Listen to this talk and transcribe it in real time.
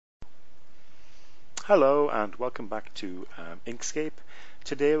Hello and welcome back to Inkscape.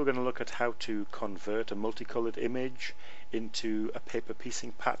 Today we're going to look at how to convert a multicolored image into a paper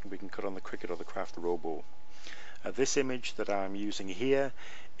piecing pattern we can cut on the Cricut or the Craft Robo. This image that I'm using here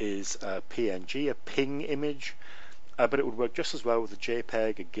is a PNG, a ping image, but it would work just as well with a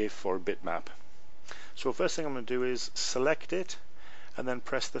JPEG, a GIF or a bitmap. So first thing I'm going to do is select it and then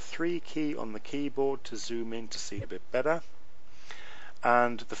press the 3 key on the keyboard to zoom in to see it a bit better.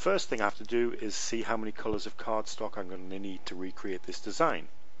 And the first thing I have to do is see how many colors of cardstock I'm going to need to recreate this design.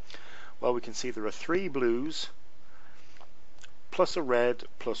 Well, we can see there are 3 blues plus a red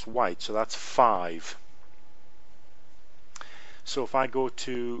plus white, so that's 5. So if I go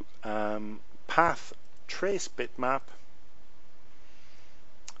to Path Trace Bitmap,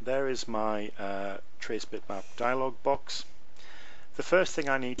 there is my Trace Bitmap dialog box. The first thing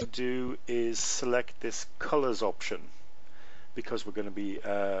I need to do is select this colors option, because we're going to be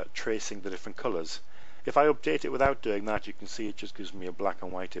tracing the different colors. If I update it without doing that, you can see it just gives me a black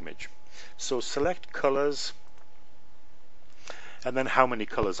and white image. So select colors, and then how many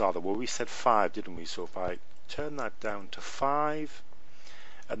colors are there? Well, we said 5, didn't we? So if I turn that down to 5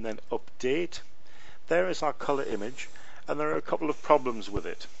 and then update, there is our color image, and there are a couple of problems with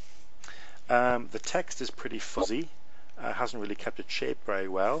it. The text is pretty fuzzy, hasn't really kept its shape very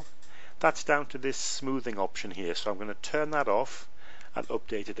well. That's down to this smoothing option here, so I'm going to turn that off and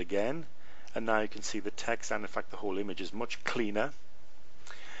update it again, and now you can see the text and in fact the whole image is much cleaner.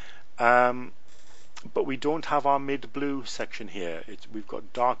 But we don't have our mid blue section here, we've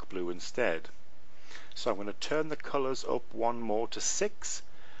got dark blue instead. So I'm going to turn the colors up one more to 6,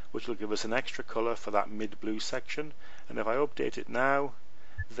 which will give us an extra color for that mid blue section, and if I update it now,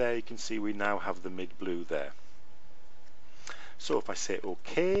 there you can see we now have the mid blue there. So if I say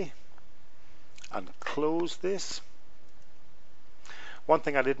OK and close this. One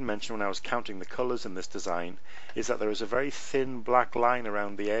thing I didn't mention when I was counting the colors in this design is that there is a very thin black line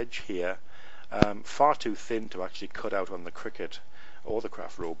around the edge here, far too thin to actually cut out on the Cricut or the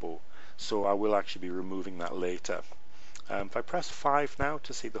Craft Robo, so I will actually be removing that later. If I press 5 now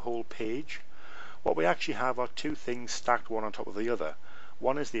to see the whole page, what we actually have are 2 things stacked one on top of the other.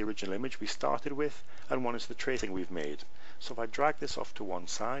 One is the original image we started with, and one is the tracing we've made. So if I drag this off to one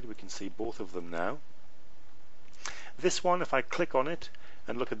side, we can see both of them now. This one, if I click on it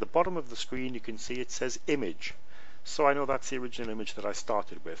and look at the bottom of the screen, you can see it says image. So I know that's the original image that I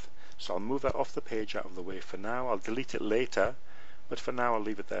started with. So I'll move that off the page out of the way for now. I'll delete it later, but for now I'll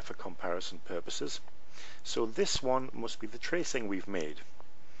leave it there for comparison purposes. So this one must be the tracing we've made.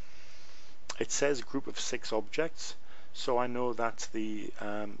 It says group of 6 objects, so I know that's the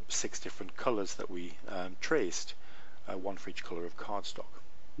 6 different colors that we traced. 1 for each color of cardstock.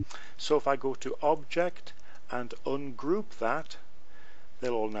 So if I go to object and ungroup that,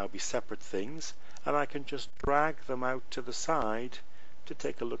 they'll all now be separate things, and I can just drag them out to the side to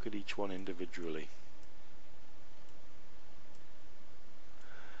take a look at each one individually.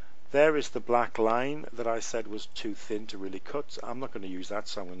 There is the black line that I said was too thin to really cut. I'm not going to use that,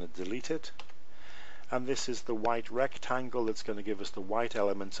 so I'm going to delete it. And this is the white rectangle that's going to give us the white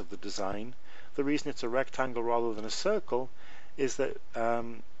elements of the design. The reason it's a rectangle rather than a circle is that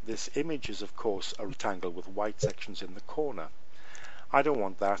this image is of course a rectangle with white sections in the corner. I don't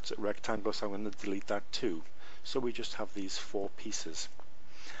want that rectangle, so I'm going to delete that too. So we just have these 4 pieces.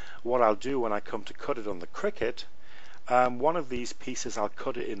 What I'll do when I come to cut it on the Cricut, one of these pieces I'll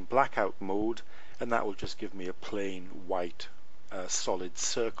cut it in blackout mode, and that will just give me a plain white solid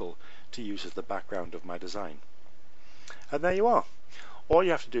circle to use as the background of my design. And there you are. All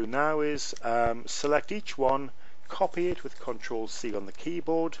you have to do now is select each one, copy it with Ctrl+C on the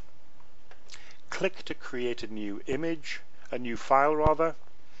keyboard, click to create a new image, a new file rather.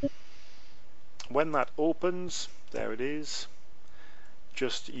 When that opens, there it is,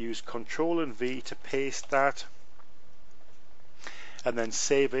 just use Ctrl and V to paste that, and then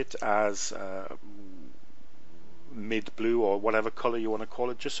save it as mid blue or whatever color you want to call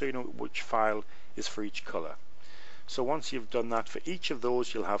it, just so you know which file is for each color. So once you've done that for each of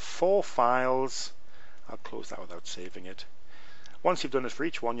those, you'll have 4 files. I'll close that without saving it. Once you've done it for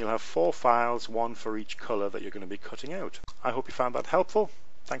each one, you'll have 4 files, 1 for each color that you're going to be cutting out. I hope you found that helpful.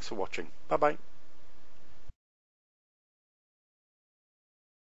 Thanks for watching. Bye bye.